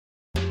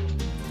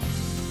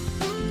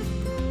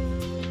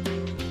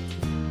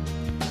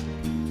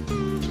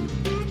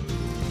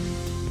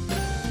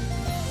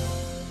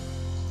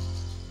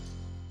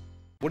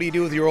What do you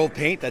do with your old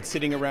paint that's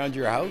sitting around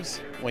your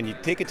house? When you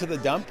take it to the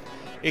dump,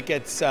 it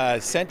gets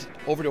sent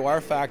over to our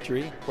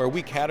factory where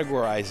we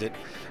categorize it.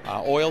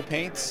 Oil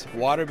paints,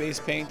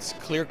 water-based paints,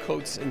 clear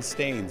coats, and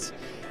stains.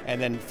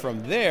 And then from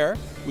there,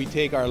 we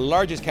take our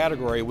largest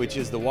category, which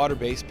is the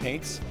water-based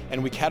paints,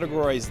 and we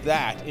categorize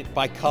that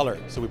by color.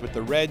 So we put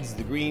the reds,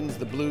 the greens,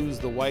 the blues,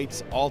 the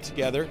whites all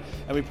together,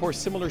 and we pour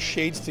similar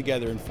shades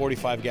together in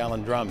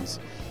 45-gallon drums.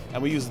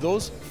 And we use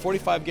those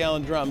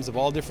 45-gallon drums of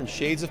all different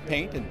shades of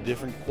paint and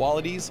different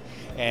qualities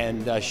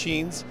and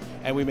sheens,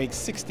 and we make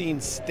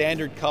 16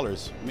 standard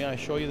colors. May I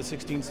show you the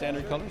 16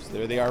 standard colors?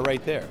 There they are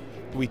right there.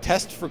 We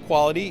test for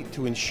quality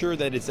to ensure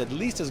that it's at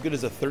least as good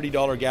as a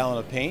 $30 gallon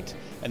of paint,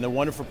 and the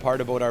wonderful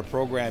part about our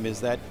program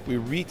is that we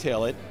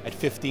retail it at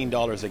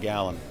 $15 a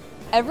gallon.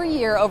 Every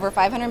year, over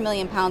 500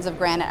 million pounds of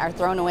granite are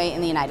thrown away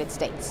in the United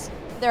States.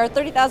 There are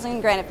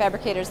 30,000 granite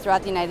fabricators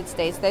throughout the United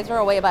States. They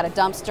throw away about a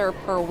dumpster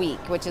per week,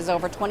 which is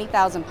over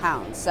 20,000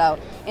 pounds. So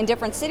in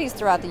different cities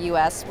throughout the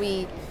U.S.,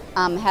 we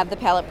have the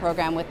pallet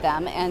program with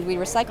them, and we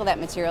recycle that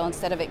material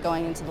instead of it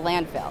going into the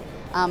landfill.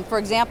 For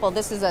example,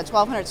 this is a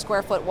 1,200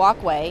 square foot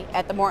walkway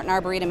at the Morton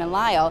Arboretum in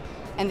Lisle,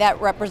 and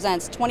that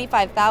represents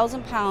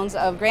 25,000 pounds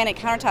of granite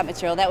countertop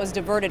material that was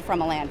diverted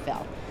from a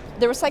landfill.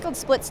 The recycled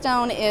split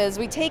stone is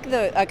we take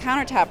the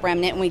countertop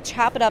remnant and we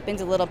chop it up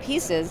into little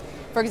pieces.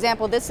 For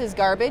example, this is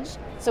garbage,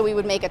 so we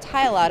would make a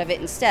tile out of it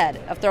instead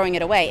of throwing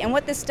it away. And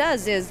what this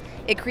does is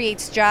it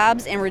creates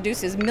jobs and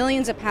reduces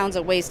millions of pounds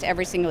of waste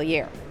every single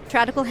year.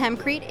 Tradical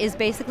hempcrete is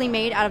basically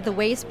made out of the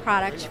waste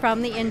product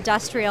from the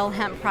industrial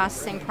hemp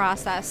processing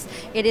process.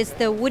 It is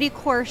the woody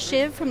core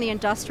shiv from the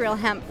industrial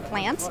hemp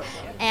plants,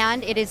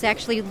 and it is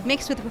actually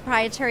mixed with a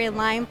proprietary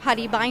lime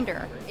putty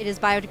binder. It is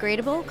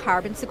biodegradable,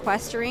 carbon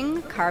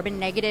sequestering, carbon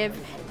negative,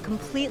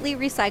 completely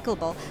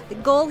recyclable. The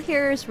goal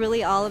here is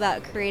really all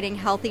about creating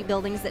healthy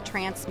buildings that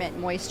transmit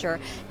moisture.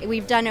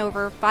 We've done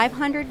over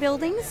 500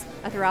 buildings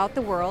throughout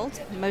the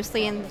world,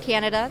 mostly in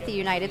Canada, the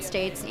United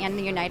States, and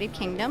the United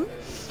Kingdom.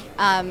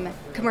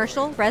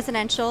 Commercial,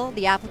 residential,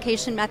 the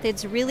application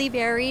methods really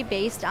vary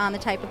based on the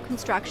type of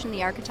construction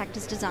the architect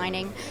is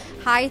designing.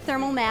 High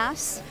thermal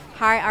mass,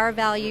 high R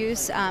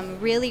values,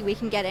 really we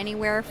can get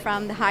anywhere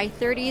from the high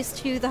 30s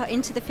to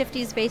into the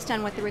 50s based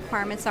on what the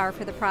requirements are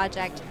for the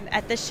project.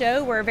 At this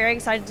show, we're very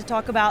excited to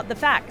talk about the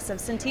facts of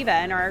Scentiva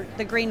and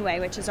the Greenway,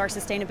 which is our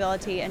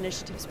sustainability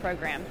initiatives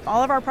program.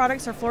 All of our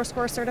products are Floor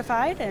Score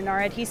certified, and our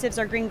adhesives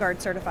are Green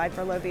Guard certified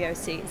for low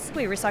VOCs.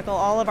 We recycle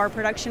all of our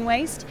production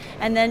waste,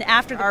 and then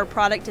after our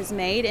product is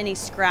made, any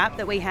scrap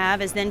that we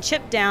have is then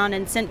chipped down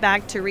and sent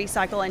back to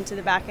recycle into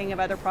the backing of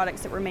other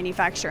products that we're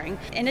manufacturing.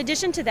 In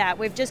addition to that,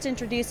 we've just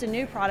introduced a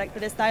new product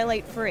that is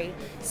phthalate free.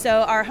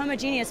 So our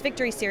homogeneous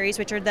Victory series,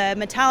 which are the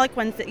metallic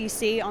ones that you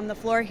see on the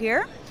floor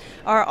here,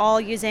 are all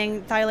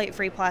using phthalate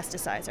free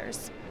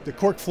plasticizers. The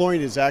cork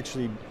flooring is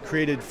actually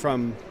created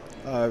from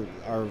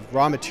our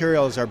raw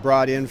materials are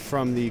brought in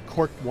from the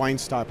cork wine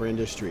stopper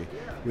industry.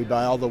 We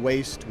buy all the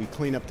waste, we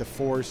clean up the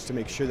fours to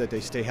make sure that they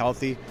stay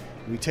healthy.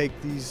 We take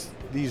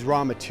these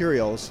raw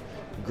materials,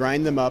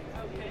 grind them up,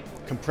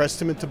 compress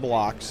them into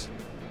blocks,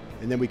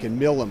 and then we can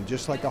mill them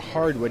just like a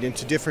hardwood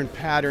into different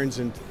patterns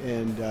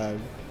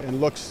and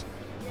looks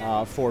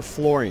for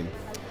flooring.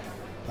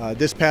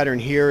 This pattern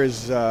here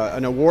is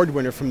an award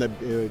winner from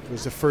it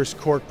was the first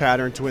cork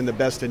pattern to win the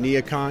Best of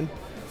Neocon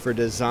for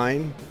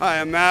design. Hi,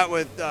 I'm Matt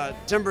with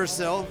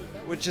TimberSill,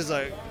 which is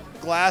a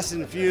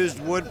glass-infused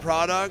wood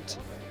product.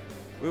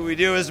 What we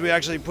do is we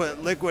actually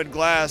put liquid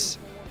glass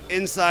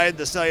inside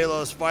the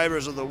cellulose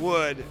fibers of the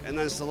wood and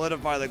then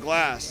solidify the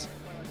glass.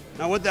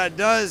 Now what that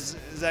does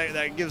is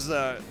that gives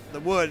the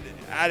wood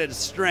added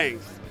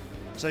strength.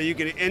 So you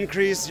can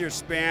increase your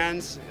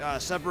spans,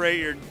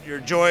 separate your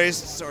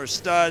joists or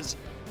studs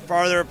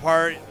farther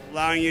apart,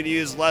 allowing you to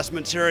use less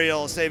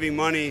material, saving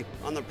money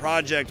on the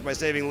project by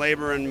saving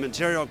labor and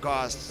material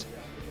costs.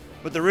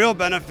 But the real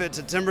benefit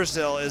to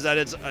TimberSill is that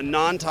it's a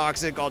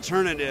non-toxic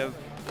alternative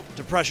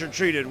to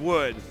pressure-treated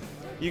wood.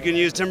 You can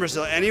use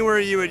TimberSill anywhere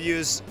you would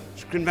use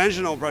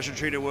conventional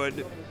pressure-treated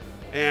wood,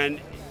 and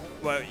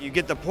you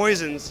get the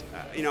poisons,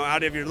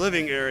 out of your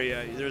living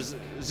area. There's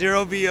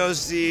 0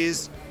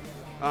 VOCs.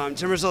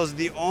 TimberSill is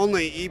the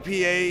only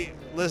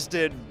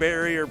EPA-listed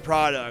barrier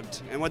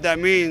product, and what that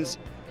means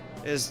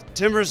is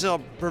TimberSill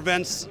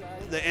prevents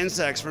the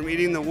insects from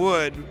eating the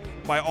wood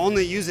by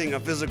only using a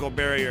physical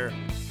barrier.